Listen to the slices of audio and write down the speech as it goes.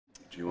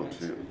Do you want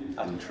to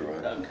intro?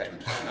 Okay,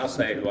 I'll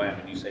say who I am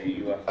and you say who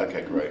you are.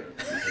 Okay, great.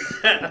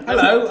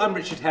 Hello, I'm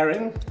Richard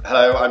Herring.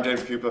 Hello, I'm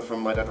James Cooper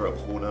from My Dad Wrote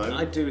Porno.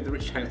 I do the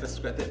Richard Herring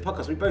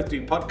podcast. We both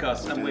do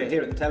podcasts, and we're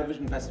here at the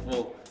television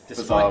festival.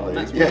 Bizarrely.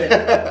 That's what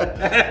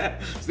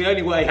it's the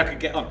only way I could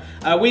get on.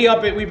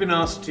 We've been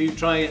asked to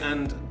try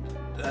and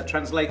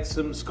translate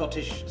some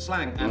Scottish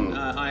slang, and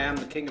I am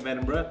the King of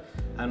Edinburgh,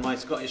 and my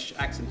Scottish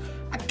accent.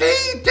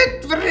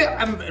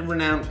 I'm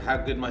renowned for how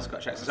good my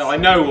Scottish accent is. So I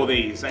know all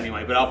these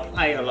anyway, but I'll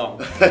play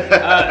along.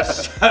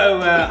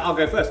 I'll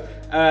go first.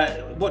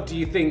 What do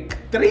you think?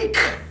 Dreek.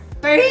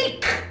 Oh,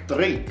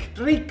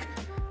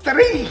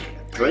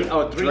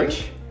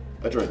 drink.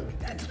 A drink.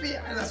 That's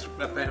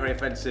very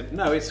offensive.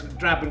 No, it's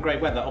drab and grey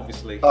weather,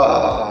 obviously.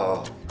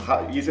 Oh,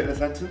 use it in a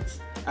sentence?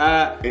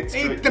 It's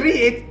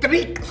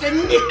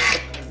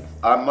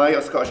my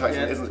Scottish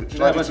accent isn't.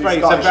 Should I just do it's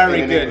Scottish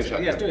very in good. English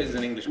accent? Yeah, do it as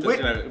an English. Because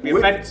it'd be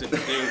offensive to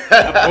do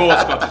a poor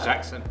Scottish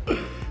accent.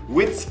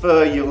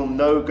 Witsfer, you'll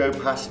no go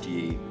past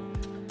ye.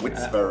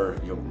 Witsfer,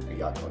 you'll.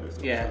 Yeah, I can't do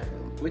it. Yeah.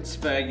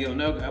 Witsfer, you'll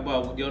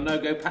no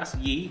go past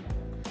ye.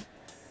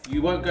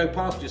 You won't go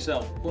past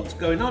yourself. What's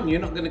going on? You're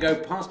not going to go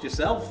past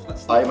yourself.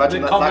 That's I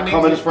imagine that's that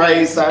common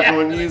phrase that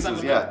everyone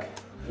uses. Yeah.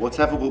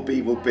 Whatever will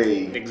be, will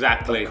be.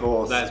 Exactly. Of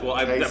course. That's what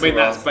I mean.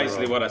 That's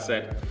basically what I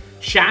said.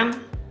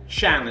 Shan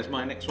is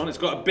my next one. It's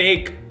got a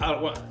big,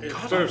 for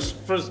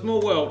a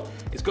small world,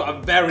 it's got a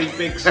very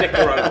big sticker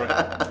over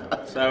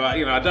it. So,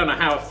 I don't know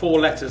how 4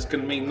 letters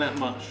can mean that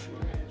much.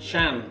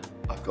 Shan.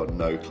 I've got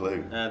no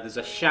clue. There's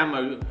a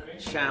shamo,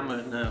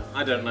 no,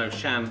 I don't know,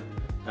 Shan.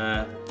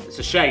 It's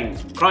a shame,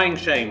 crying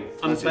shame,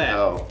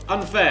 unfair.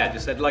 Unfair,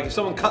 just said, like if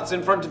someone cuts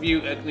in front of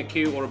you in a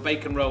queue or a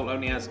bacon roll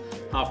only has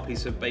half a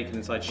piece of bacon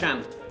inside,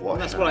 Shan. And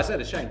that's what I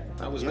said, a shame.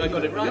 I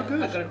got it right.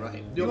 I got it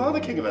right. You are the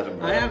King of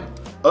Edinburgh. I am.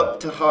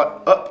 Up to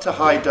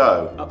high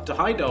dough. Up to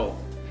high dough.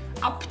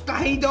 Up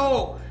to high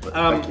dough.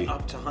 Thank you.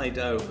 Up to high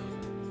dough.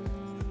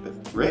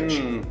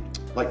 Rich?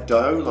 Like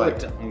dough?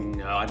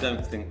 No, I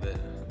don't think that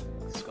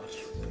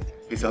Scottish.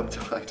 He's up to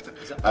high dough.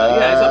 He's up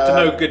to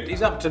no good.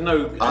 He's up to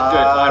no good,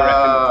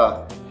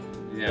 I reckon.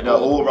 Yeah, no,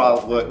 all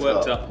right, worked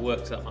up to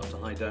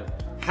high dough.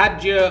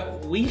 Had you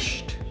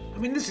wished? I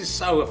mean, this is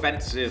so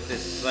offensive.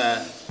 This.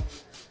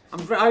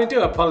 I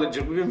do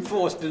apologise. We've been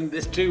forced, and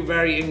there's 2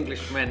 very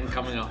English men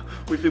coming up.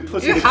 We've been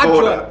put in the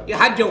corner. You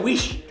had your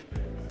wish.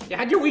 You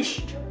had your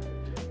wish.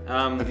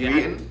 Have you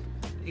eaten?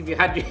 If you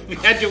had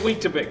your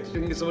Weetabix, I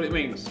think that's what it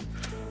means.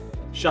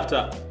 Shut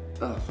up.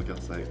 Oh, for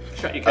God's sake!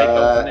 Shut your cake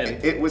up.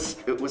 It was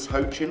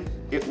hoaching.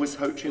 It was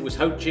hoaching. It was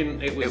hoaching.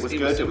 It was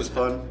good. It was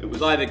fun. It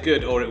was either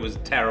good or it was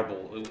terrible.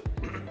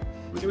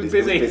 It was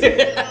busy.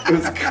 It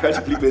was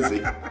incredibly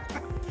busy.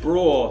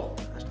 Braw.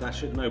 I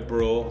should know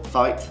braw.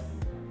 Fight.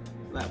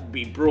 That would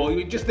be braw.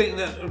 You just think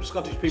that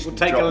Scottish people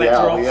take a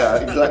letter off. Yeah,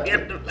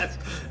 exactly.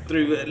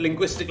 Through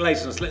linguistic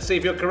license. Let's see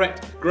if you're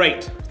correct.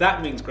 Great.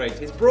 That means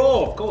great. It's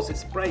braw. Of course,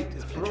 it's great.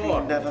 It's braw.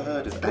 I've never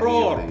heard of any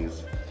of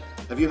these.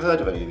 Have you heard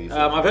of any of these?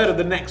 I've heard of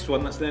the next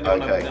one. That's the only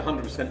one I'm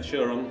 100%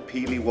 sure on.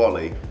 Peely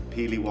Wally,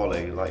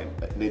 like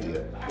an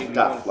idiot.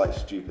 Daft, like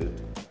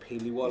stupid.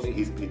 Peely Wally.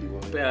 He's Peely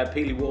Wally.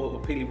 Peely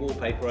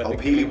wallpaper, I think.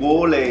 Oh, Peely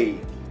Wally.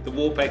 The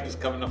wallpaper's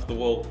coming off the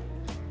wall.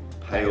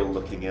 Pale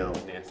looking ill.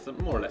 Yes,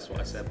 more or less what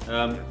I said.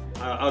 Do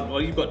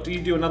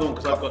you do another one?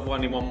 Because I've got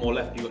only 1 more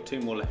left. You've got 2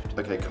 more left.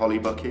 Okay, Collie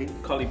Bucky.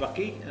 Collie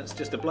Bucky. That's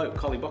just a bloke.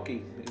 Collie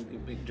Bucky.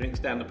 He drinks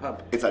down the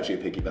pub. It's actually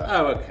a piggyback.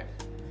 Oh, okay.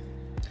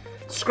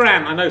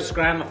 Scran. I know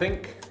Scran, I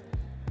think.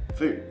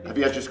 Food. Have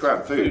you had your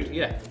Scran? Food?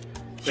 Yeah.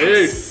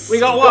 Yes! Food. We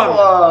got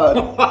one.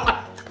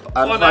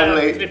 And 1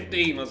 finally, out of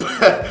 15 or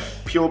something.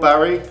 Pure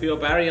Barry. Pure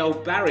Barry. Oh,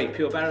 Barry.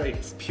 Pure Barry.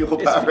 It's Pure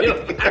Barry.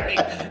 Pure Barry.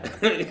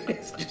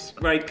 It's just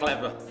very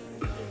clever.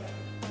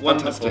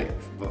 Fantastic.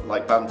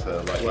 Like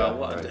banter. Well,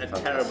 what a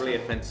terribly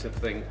offensive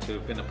thing to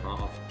have been a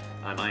part of,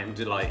 and I am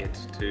delighted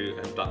to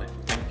have done it.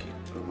 Thank you.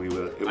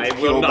 I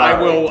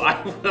will.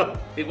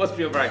 It was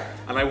Pure Barry,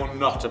 and I will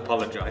not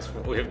apologise for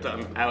what we have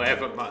done,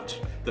 however much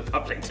the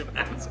public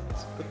demands it.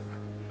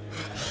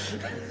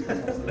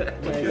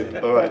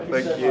 All right,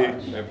 thank you.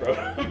 No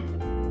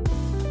problem.